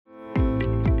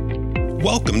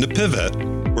Welcome to Pivot,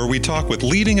 where we talk with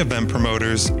leading event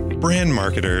promoters, brand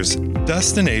marketers,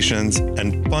 destinations,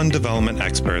 and fun development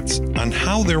experts on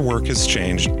how their work has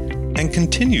changed and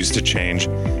continues to change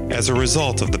as a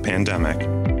result of the pandemic.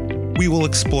 We will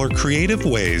explore creative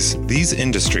ways these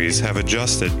industries have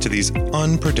adjusted to these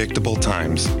unpredictable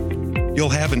times. You'll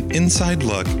have an inside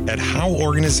look at how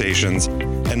organizations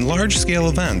and large-scale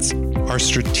events are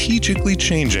strategically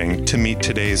changing to meet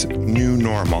today's new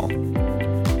normal.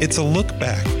 It's a look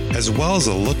back as well as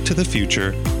a look to the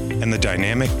future and the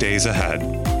dynamic days ahead.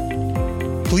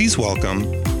 Please welcome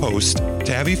host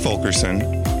Tavi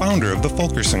Fulkerson, founder of the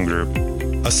Fulkerson Group,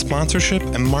 a sponsorship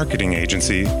and marketing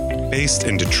agency based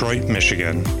in Detroit,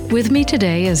 Michigan. With me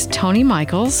today is Tony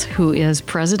Michaels, who is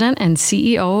president and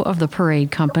CEO of the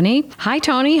Parade Company. Hi,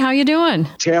 Tony. How you doing?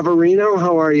 Tavarino,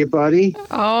 how are you, buddy?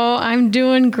 Oh, I'm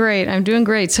doing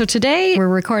great. So today we're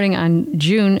recording on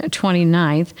June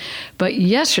 29th, but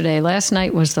last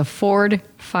night was the Ford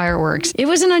fireworks. It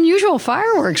was an unusual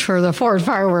fireworks for the Ford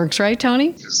fireworks, right,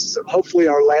 Tony? This is hopefully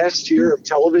our last year of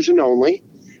television only.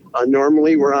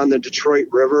 Normally, we're on the Detroit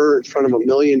River in front of 1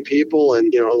 million people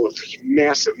and, with a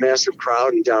massive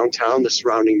crowd in downtown, the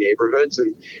surrounding neighborhoods.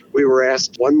 And we were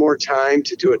asked one more time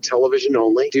to do it television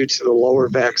only due to the lower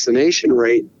vaccination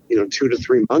rate, 2 to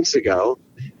 3 months ago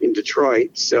in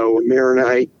Detroit. So Mayor and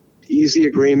I, easy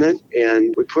agreement,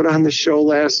 and we put on the show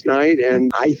last night, and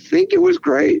I think it was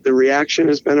great. The reaction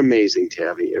has been amazing,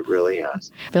 Tavi. It really has.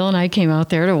 Bill and I came out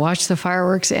there to watch the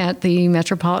fireworks at the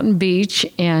Metropolitan Beach,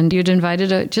 and you'd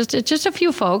invited just a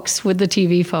few folks with the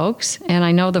TV folks, and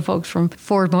I know the folks from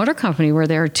Ford Motor Company were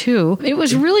there too. It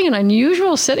was really an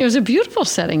unusual setting. It was a beautiful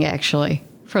setting, actually,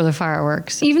 for the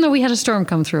fireworks. Even though we had a storm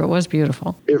come through, it was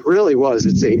beautiful. It really was.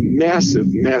 It's a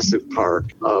massive park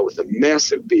with a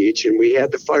massive beach, and we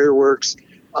had the fireworks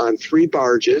on 3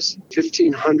 barges,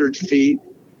 1,500 feet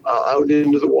out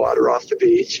into the water off the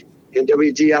beach. And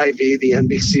WDIV, the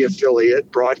NBC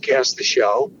affiliate, broadcast the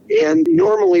show. And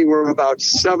normally we're about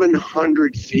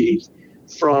 700 feet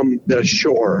from the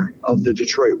shore of the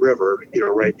Detroit River,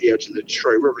 right at the edge of the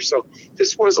Detroit River. So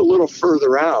this was a little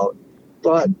further out.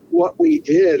 But what we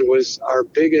did was our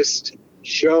biggest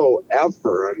show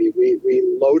ever. I mean,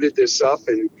 we loaded this up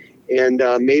and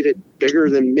made it bigger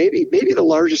than maybe the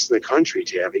largest in the country,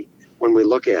 Tavi, when we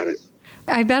look at it.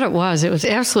 I bet it was. It was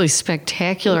absolutely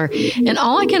spectacular. And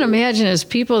all I can imagine is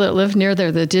people that live near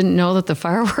there that didn't know that the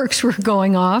fireworks were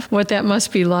going off, what that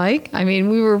must be like. I mean,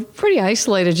 we were pretty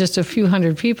isolated, just a few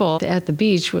hundred people at the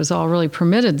beach was all really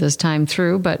permitted this time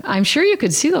through. But I'm sure you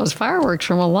could see those fireworks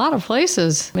from a lot of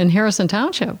places in Harrison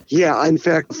Township. Yeah, in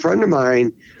fact, a friend of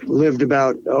mine lived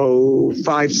about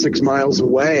 5-6 miles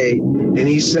away, and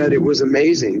he said it was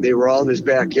amazing. They were all in his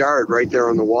backyard right there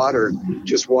on the water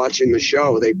just watching the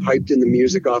show. They piped in the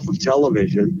music off of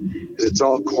television because it's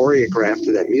all choreographed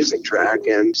to that music track,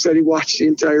 and said he watched the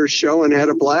entire show and had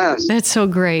a blast. That's so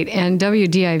great. And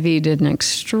WDIV did an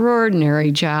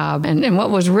extraordinary job. And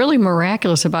what was really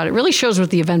miraculous about it really shows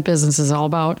what the event business is all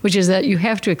about, which is that you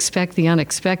have to expect the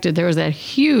unexpected. There was that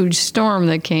huge storm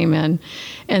that came in,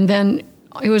 and then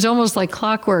it was almost like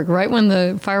clockwork. Right when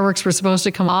the fireworks were supposed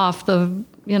to come off, the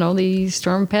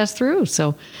storm passed through. So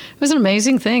it was an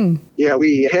amazing thing. Yeah,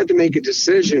 we had to make a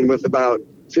decision with about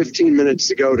 15 minutes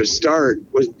to go to start.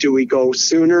 Do we go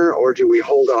sooner or do we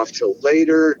hold off till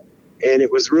later? And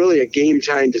it was really a game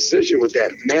time decision with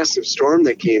that massive storm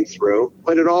that came through.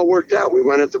 But it all worked out. We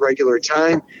went at the regular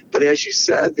time. But as you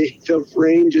said, the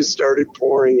rain just started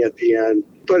pouring at the end.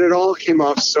 But it all came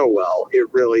off so well.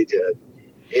 It really did.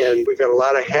 And we've got a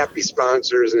lot of happy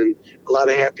sponsors and a lot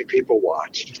of happy people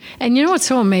watched. And you know what's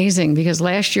so amazing? Because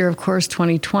last year, of course,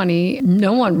 2020,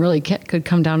 no one really could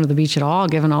come down to the beach at all,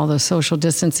 given all the social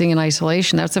distancing and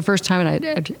isolation. That's the first time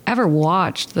I'd ever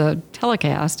watched the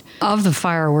telecast of the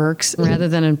fireworks rather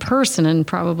than in person in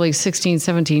probably 16,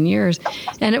 17 years.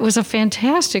 And it was a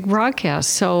fantastic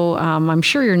broadcast. So I'm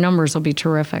sure your numbers will be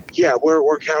terrific. Yeah,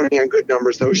 we're counting on good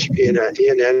numbers. Those should be in.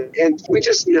 And we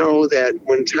just know that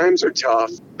when times are tough,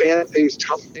 bad things,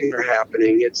 tough things are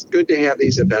happening. It's good to have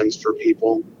these events for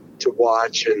people to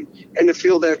watch and to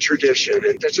feel that tradition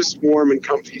and that just warm and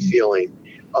comfy feeling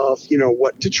of,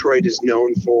 what Detroit is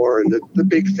known for and the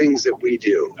big things that we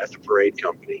do at the Parade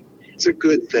Company. It's a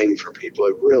good thing for people.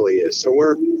 It really is. So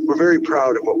we're very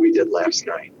proud of what we did last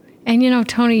night. And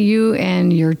Tony, you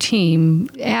and your team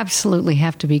absolutely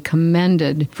have to be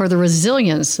commended for the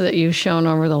resilience that you've shown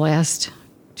over the last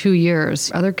 2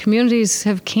 years. Other communities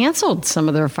have canceled some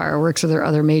of their fireworks or their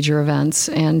other major events,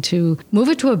 and to move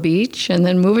it to a beach and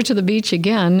then move it to the beach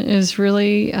again is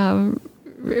really,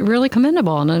 really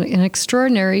commendable and an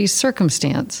extraordinary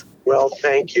circumstance. Well,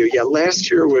 thank you. Yeah,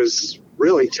 last year was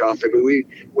really tough. I mean,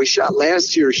 we shot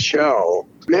last year's show,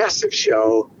 massive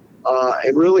show,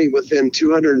 and really within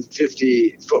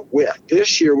 250-foot width.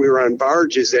 This year we were on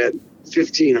barges at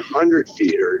 1,500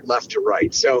 feet or left to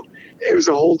right. So it was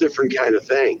a whole different kind of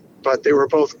thing. But they were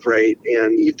both great,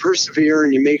 and you persevere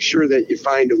and you make sure that you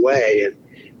find a way. And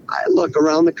I look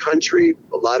around the country,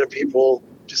 a lot of people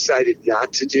decided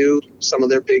not to do some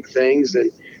of their big things,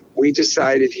 and we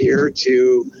decided here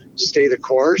to stay the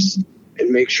course and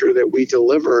make sure that we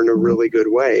deliver in a really good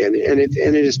way. And it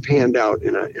has panned out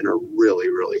in a really,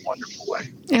 really wonderful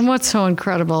way. And what's so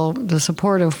incredible, the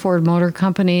support of Ford Motor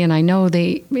Company, and I know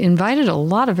they invited a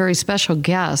lot of very special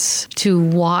guests to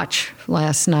watch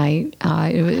last night.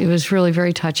 It was really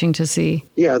very touching to see.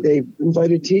 Yeah, they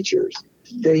invited teachers.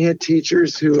 They had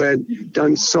teachers who had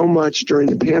done so much during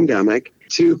the pandemic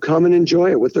to come and enjoy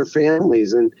it with their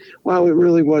families. And wow, it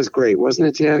really was great, wasn't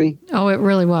it, Tabby? Oh, it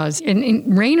really was.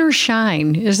 And rain or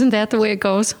shine, isn't that the way it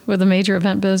goes with a major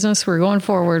event business? We're going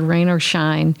forward, rain or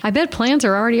shine. I bet plans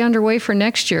are already underway for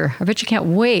next year. I bet you can't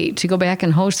wait to go back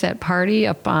and host that party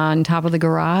up on top of the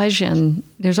garage. And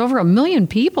there's over 1 million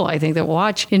people, I think, that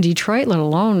watch in Detroit, let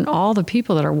alone all the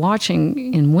people that are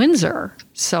watching in Windsor.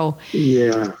 So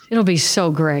yeah, it'll be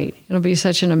so great. It'll be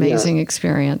such an amazing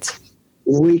experience.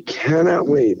 We cannot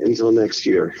wait until next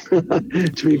year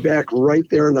to be back right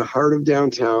there in the heart of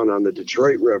downtown on the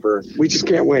Detroit River. We just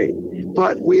can't wait.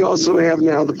 But we also have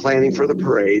now the planning for the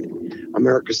parade,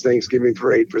 America's Thanksgiving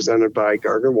Parade presented by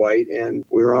Gardner White. And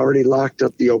we're already locked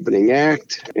up the opening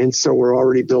act. And so we're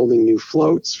already building new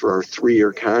floats for our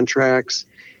 3-year contracts.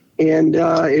 And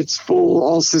it's full,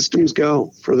 all systems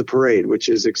go for the parade, which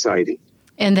is exciting.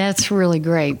 And that's really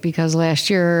great because last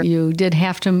year you did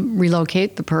have to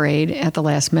relocate the parade at the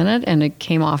last minute, and it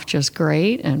came off just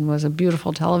great and was a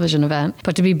beautiful television event.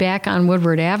 But to be back on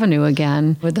Woodward Avenue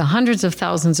again with the hundreds of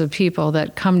thousands of people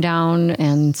that come down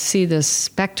and see this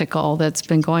spectacle that's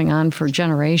been going on for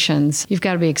generations, you've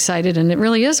got to be excited. And it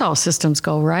really is all systems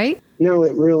go, right? No,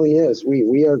 it really is.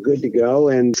 We are good to go,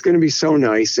 and it's going to be so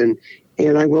nice. And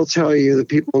I will tell you, the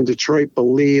people in Detroit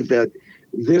believe that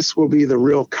this will be the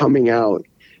real coming out,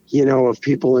 of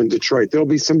people in Detroit. There'll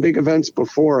be some big events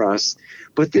before us,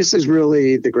 but this is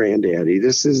really the granddaddy.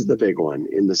 This is the big one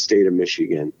in the state of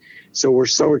Michigan. So we're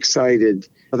so excited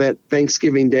that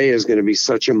Thanksgiving Day is going to be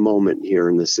such a moment here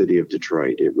in the city of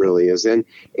Detroit. It really is. And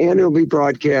it'll be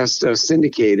broadcast,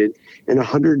 syndicated in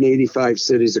 185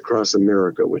 cities across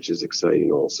America, which is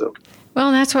exciting also.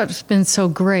 Well, that's what's been so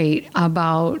great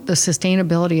about the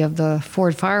sustainability of the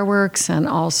Ford fireworks and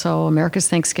also America's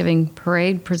Thanksgiving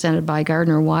Parade presented by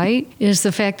Gardner White is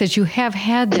the fact that you have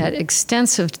had that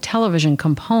extensive television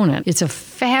component. It's a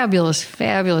fabulous,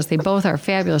 they both are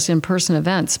fabulous in-person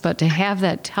events, but to have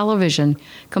that television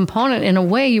component, in a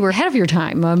way, you were ahead of your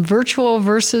time, virtual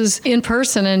versus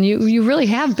in-person, and you really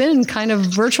have been kind of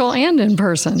virtual and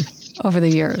in-person over the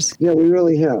years. Yeah, we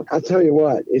really have. I'll tell you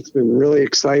what, it's been really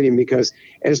exciting because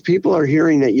as people are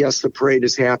hearing that, yes, the parade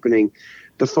is happening,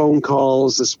 the phone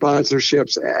calls, the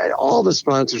sponsorships, all the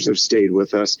sponsors have stayed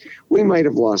with us. We might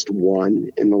have lost one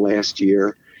in the last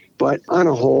year, but on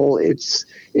a whole, it's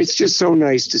just so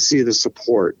nice to see the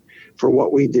support for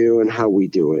what we do and how we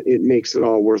do it. It makes it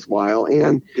all worthwhile.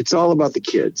 And it's all about the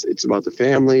kids. It's about the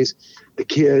families, the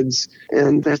kids,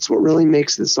 and that's what really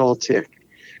makes this all tick.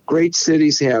 Great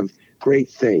cities have great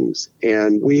things.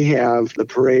 And we have the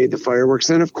parade, the fireworks,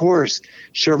 and of course,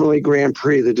 Chevrolet Grand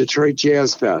Prix, the Detroit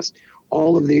Jazz Fest,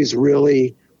 all of these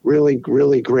really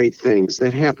great things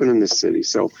that happen in the city.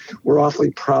 So we're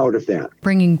awfully proud of that.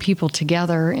 Bringing people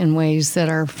together in ways that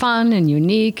are fun and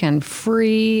unique and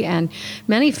free. And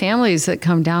many families that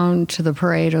come down to the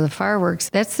parade or the fireworks,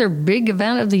 that's their big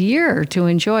event of the year to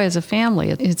enjoy as a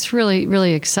family. It's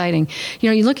really exciting.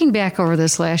 You're looking back over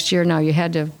this last year, now you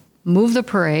had to move the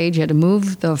parade, you had to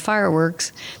move the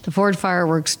fireworks, the Ford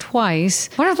fireworks twice.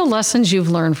 What are the lessons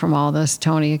you've learned from all this,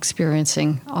 Tony,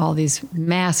 experiencing all these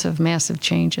massive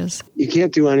changes? You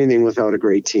can't do anything without a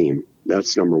great team.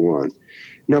 That's number one.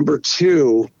 Number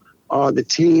two, the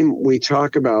team we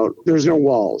talk about, there's no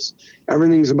walls.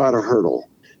 Everything's about a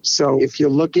hurdle. So if you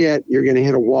look at, you're going to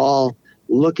hit a wall,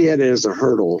 look at it as a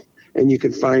hurdle, and you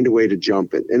can find a way to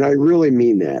jump it. And I really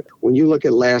mean that. When you look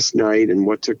at last night and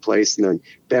what took place, and then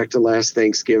back to last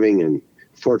Thanksgiving and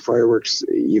Ford fireworks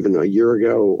even a year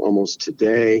ago, almost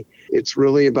today, it's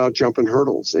really about jumping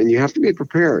hurdles. And you have to be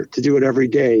prepared to do it every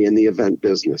day in the event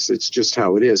business. It's just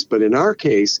how it is. But in our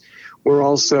case, we're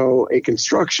also a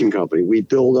construction company. We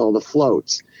build all the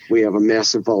floats. We have a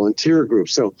massive volunteer group.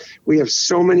 So we have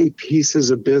so many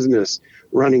pieces of business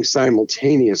running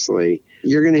simultaneously.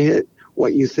 You're going to hit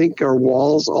what you think are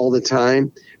walls all the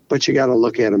time, but you got to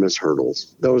look at them as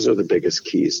hurdles. Those are the biggest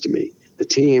keys to me, the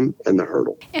team and the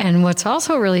hurdle. And what's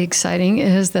also really exciting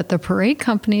is that the Parade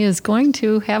Company is going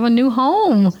to have a new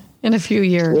home in a few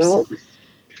years.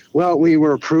 Well, we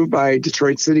were approved by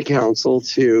Detroit City Council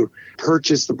to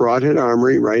purchase the Broadhead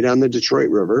Armory right on the Detroit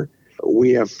River.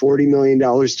 We have $40 million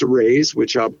to raise,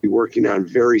 which I'll be working on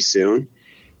very soon.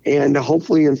 And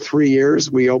hopefully in 3 years,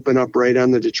 we open up right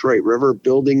on the Detroit River,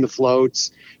 building the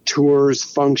floats, tours,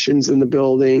 functions in the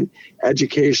building,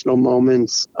 educational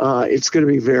moments. It's going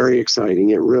to be very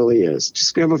exciting. It really is.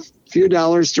 Just going to have a few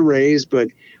dollars to raise, but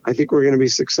I think we're going to be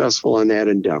successful in that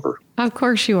endeavor. Of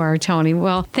course you are, Tony.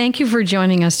 Well, thank you for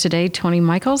joining us today, Tony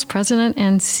Michaels, President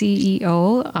and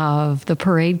CEO of the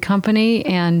Parade Company.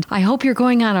 And I hope you're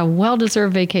going on a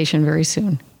well-deserved vacation very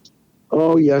soon.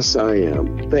 Oh, yes, I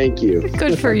am. Thank you.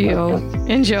 Good for you.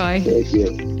 Enjoy. Thank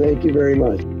you. Thank you very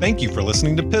much. Thank you for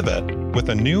listening to Pivot, with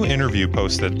a new interview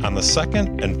posted on the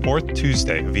second and fourth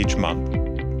Tuesday of each month.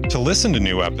 To listen to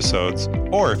new episodes,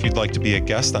 or if you'd like to be a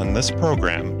guest on this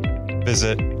program,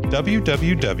 visit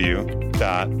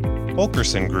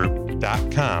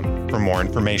www.fulkersongroup.com for more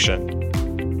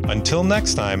information. Until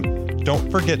next time, don't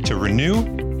forget to renew,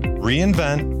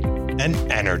 reinvent, and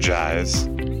energize.